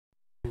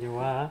You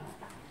are.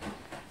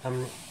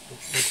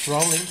 It's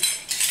rolling.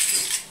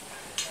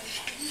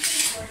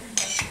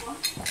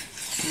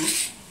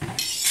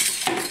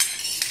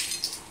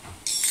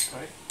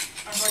 Sorry?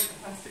 I broke the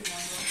plastic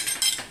one.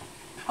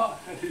 Oh,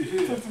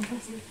 That's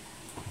impressive.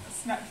 I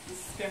snapped the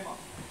stem off.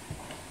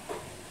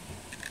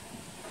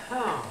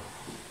 Oh.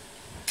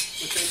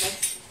 Okay, then.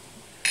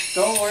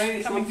 Don't worry,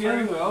 it's Coming not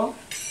very through. well.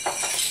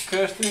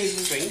 Kirsten is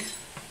the thing.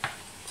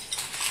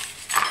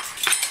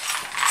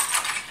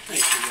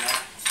 Thank you, Dad.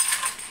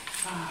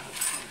 Ah,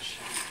 that's not a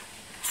shame.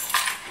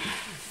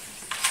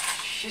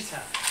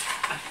 Shitter.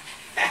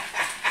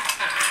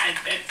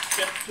 That's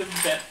just the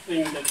best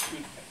thing that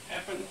could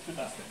happen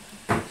to us.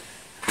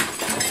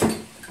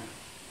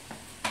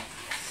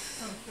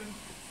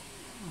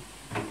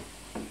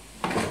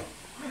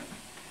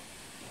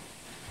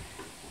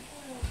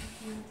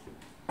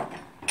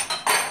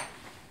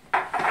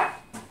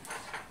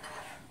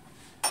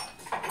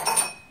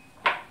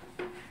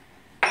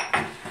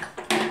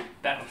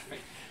 That'll fit.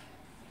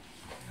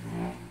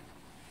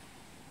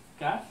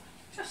 Garth,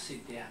 just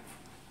sit down.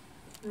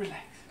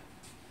 Relax.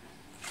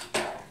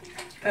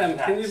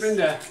 Can you bring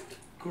the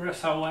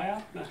curacao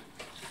out?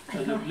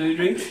 The blue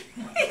drink?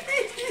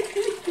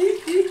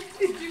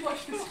 Did you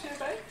wash this chair,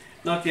 babe?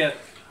 Not yet.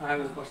 I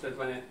haven't watched that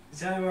one yet.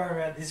 Don't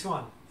worry about this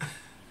one.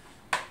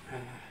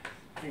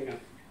 Hang on.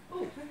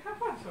 Oh, they have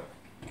one for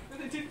it. But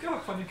they did go a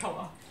funny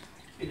colour.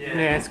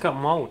 Yeah, it's got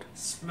mould.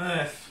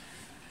 Smurf.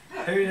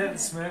 Who did that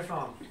Smurf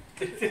on?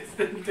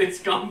 It's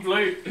gone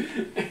blue.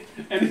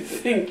 And it's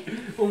think,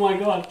 oh my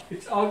god,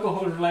 it's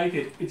alcohol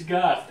related. It's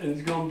Garth and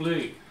it's gone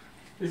blue.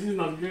 This is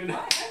not good.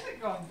 Why has it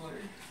gone blue?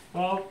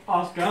 Well,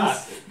 ask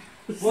Garth.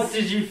 What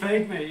did you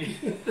feed me?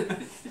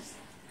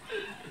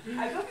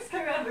 I thought this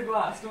came out of the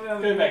glass. Not out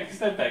of Go the back,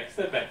 step back,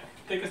 step back.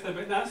 Take a step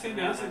back. Now sit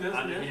down, sit down,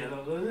 sit down. Yeah,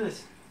 look at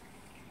this.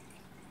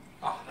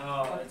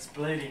 Oh, it's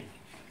bleeding.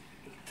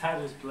 The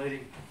table's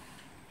bleeding.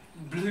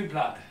 Blue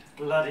blood.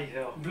 Bloody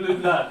hell. Blue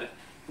blood.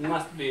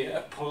 Must be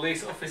a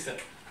police officer.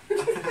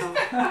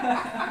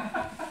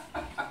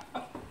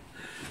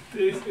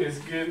 This is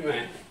good,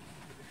 man.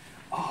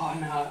 Oh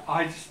no,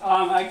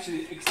 I'm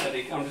actually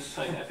ecstatic. I'm just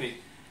so happy.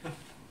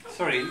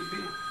 Sorry,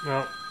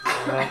 No.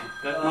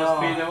 that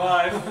must be the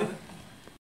wife.